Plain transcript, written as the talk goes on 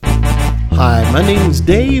My name's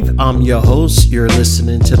Dave. I'm your host. You're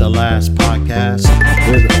listening to The Last Podcast,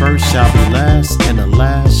 where the first shall be last and the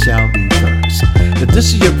last shall be first. If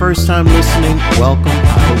this is your first time listening, welcome.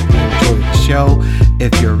 I hope you enjoyed the show.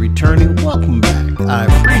 If you're returning, welcome back. I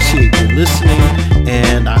appreciate you listening,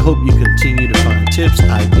 and I hope you continue to find tips,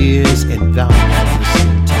 ideas, and value from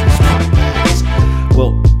listening to this podcast.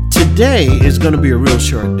 Well, today is going to be a real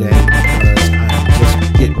short day because I'm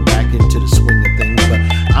just getting back into the swing of things, but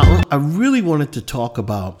I really wanted to talk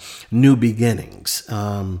about new beginnings.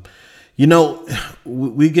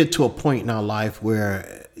 We get to a point in our life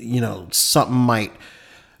where, something might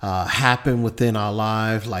happen within our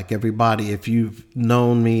life. Like everybody, if you've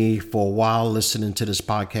known me for a while listening to this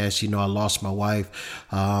podcast, I lost my wife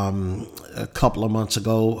a couple of months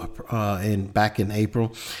ago back in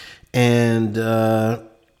April. And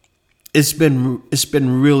it's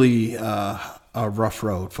been really a rough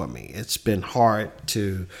road for me. It's been hard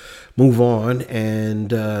to move on and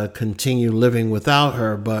continue living without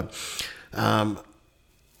her. But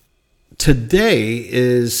today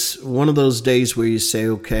is one of those days where you say,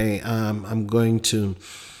 okay, I'm going to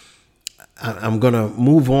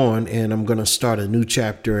move on and I'm going to start a new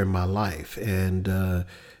chapter in my life. And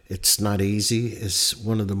it's not easy. It's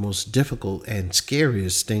one of the most difficult and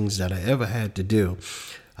scariest things that I ever had to do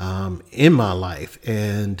in my life.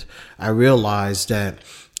 And I realized that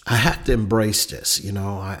I have to embrace this.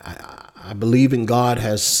 I believe in God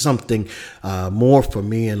has something more for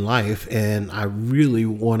me in life, and I really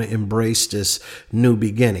want to embrace this new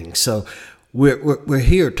beginning. So we're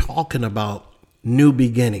here talking about new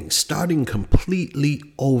beginnings, starting completely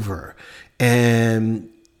over. And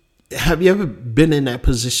have you ever been in that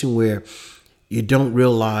position where you don't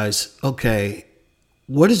realize, okay,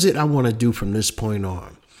 what is it I want to do from this point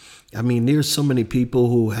on? I mean, there's so many people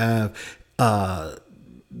who have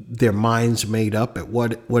their minds made up at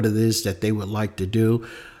what it is that they would like to do.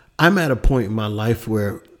 I'm at a point in my life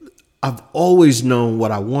where I've always known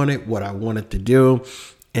what I wanted to do.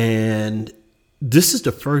 And this is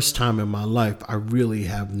the first time in my life I really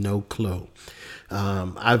have no clue.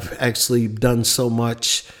 I've actually done so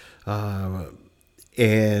much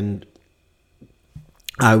and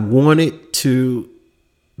I wanted to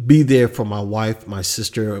be there for my wife, my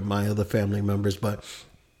sister, and my other family members. But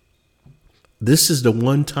this is the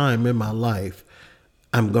one time in my life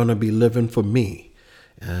I'm going to be living for me.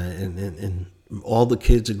 And all the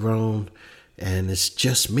kids are grown and it's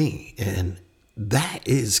just me. And that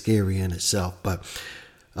is scary in itself. But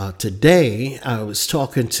today I was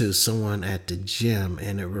talking to someone at the gym,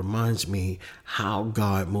 and it reminds me how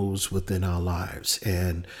God moves within our lives.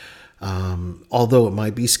 And although it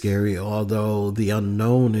might be scary, although the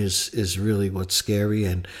unknown is really what's scary,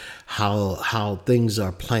 and how things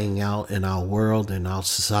are playing out in our world and our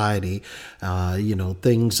society,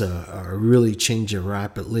 things are really changing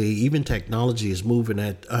rapidly. Even technology is moving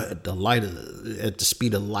at the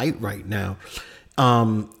speed of light right now.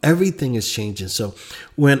 Everything is changing. So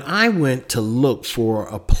when I went to look for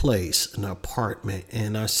a place, an apartment,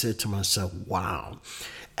 and I said to myself, wow,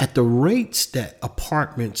 at the rates that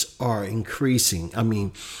apartments are increasing, I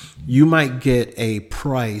mean, you might get a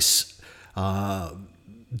price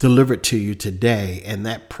delivered to you today, and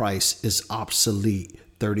that price is obsolete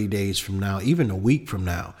 30 days from now, even a week from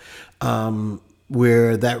now,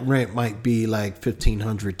 where that rent might be like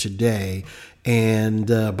 $1,500 today. And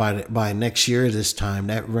by next year, this time,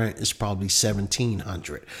 that rent is probably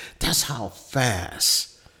 $1,700. That's how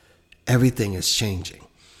fast everything is changing.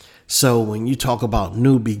 So when you talk about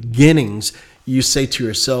new beginnings, you say to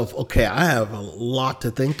yourself, okay, I have a lot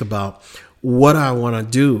to think about, what I want to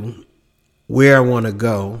do, where I want to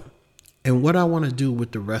go, and what I want to do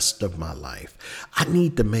with the rest of my life. I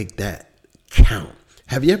need to make that count.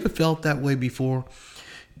 Have you ever felt that way before?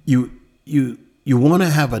 You want to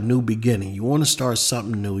have a new beginning. You want to start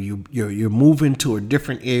something new. You're moving to a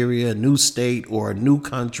different area, a new state, or a new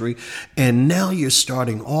country, and now you're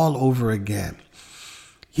starting all over again.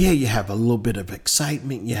 Yeah, you have a little bit of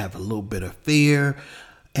excitement, you have a little bit of fear,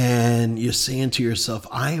 and you're saying to yourself,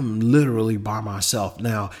 I am literally by myself.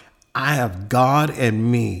 Now, I have God and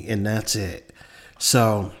me, and that's it.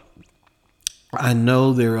 So I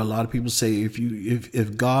know there are a lot of people say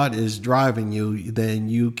if God is driving you, then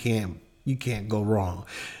you can't go wrong.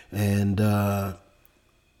 And I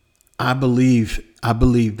believe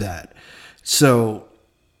that. So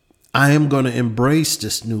I am going to embrace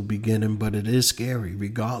this new beginning, but it is scary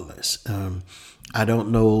regardless. I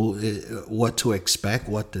don't know what to expect,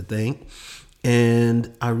 what to think.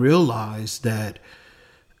 And I realized that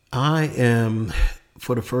I am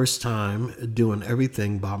for the first time doing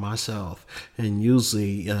everything by myself. And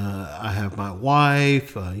usually I have my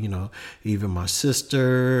wife, even my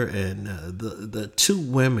sister, and the two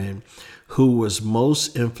women who was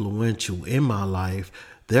most influential in my life,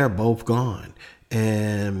 they're both gone.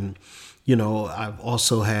 And I've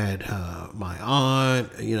also had my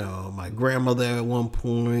aunt, my grandmother at one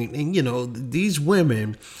point. And, these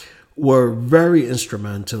women were very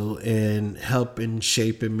instrumental in helping,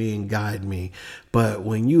 shaping me and guide me. But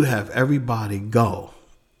when you have everybody go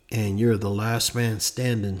and you're the last man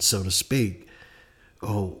standing, so to speak,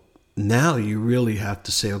 now you really have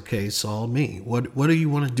to say, okay, it's all me. What do you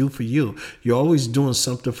want to do for you? You're always doing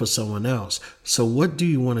something for someone else. So what do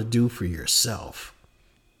you want to do for yourself?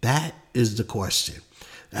 That is the question.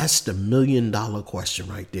 That's the $1 million question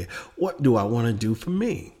right there. What do I want to do for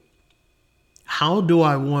me? How do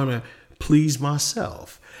I want to please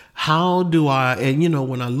myself? How do I, and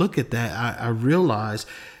when I look at that, I realize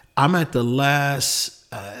I'm at the last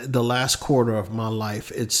quarter of my life.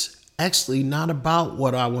 It's actually not about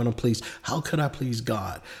what I want to please. How could I please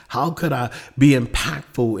God? How could I be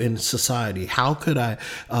impactful in society? How could I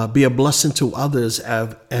be a blessing to others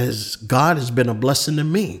as God has been a blessing to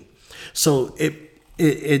me? So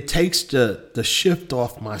it takes the shift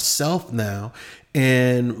off myself now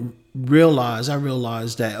and I realize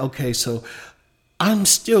that, okay, so I'm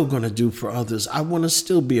still going to do for others. I want to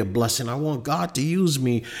still be a blessing. I want God to use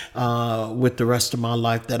me with the rest of my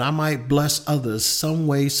life, that I might bless others some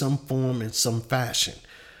way, some form, in some fashion.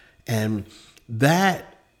 And that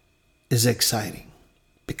is exciting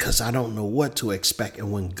because I don't know what to expect.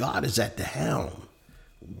 And when God is at the helm,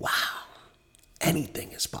 wow,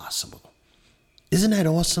 anything is possible. Isn't that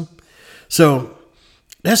awesome? So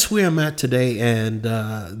that's where I'm at today, and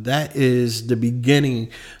that is the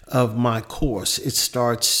beginning of my course. It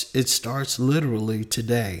starts literally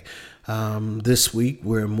today. This week,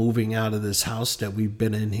 we're moving out of this house that we've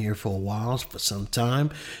been in here for a while, for some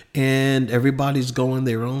time, and everybody's going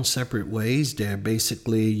their own separate ways. They're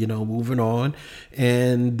basically, moving on,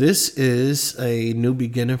 and this is a new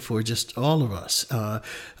beginning for just all of us.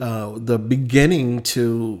 The beginning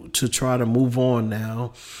to try to move on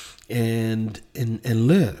now and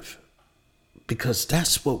live, because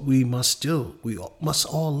that's what we must do. We must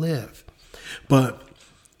all live. But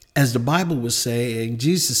as the Bible was saying,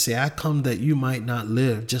 Jesus said, I come that you might not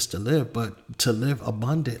live just to live, but to live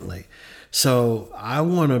abundantly. So I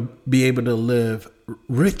want to be able to live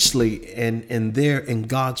richly and there in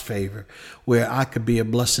God's favor, where I could be a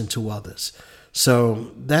blessing to others.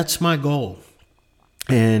 So that's my goal.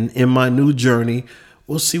 And in my new journey,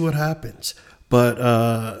 we'll see what happens.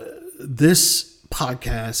 But this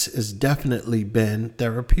podcast has definitely been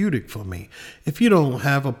therapeutic for me. If you don't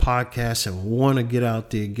have a podcast and want to get out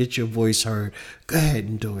there, get your voice heard, go ahead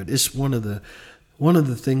and do it. It's one of the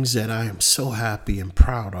things that I am so happy and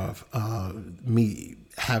proud of, me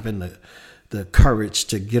having the courage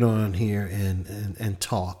to get on here and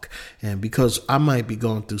talk. And because I might be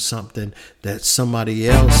going through something that somebody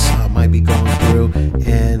else might be going through,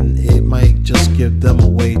 and it might just give them a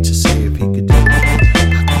way to say, if he could do it, I could do it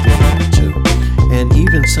too. And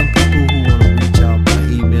even some people who want to reach out by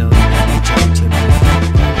email, you can reach out to me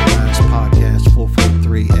at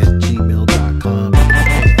lastpodcast443@gmail.com,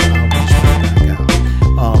 and I'll reach right back out.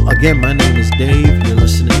 Again, my name is Dave.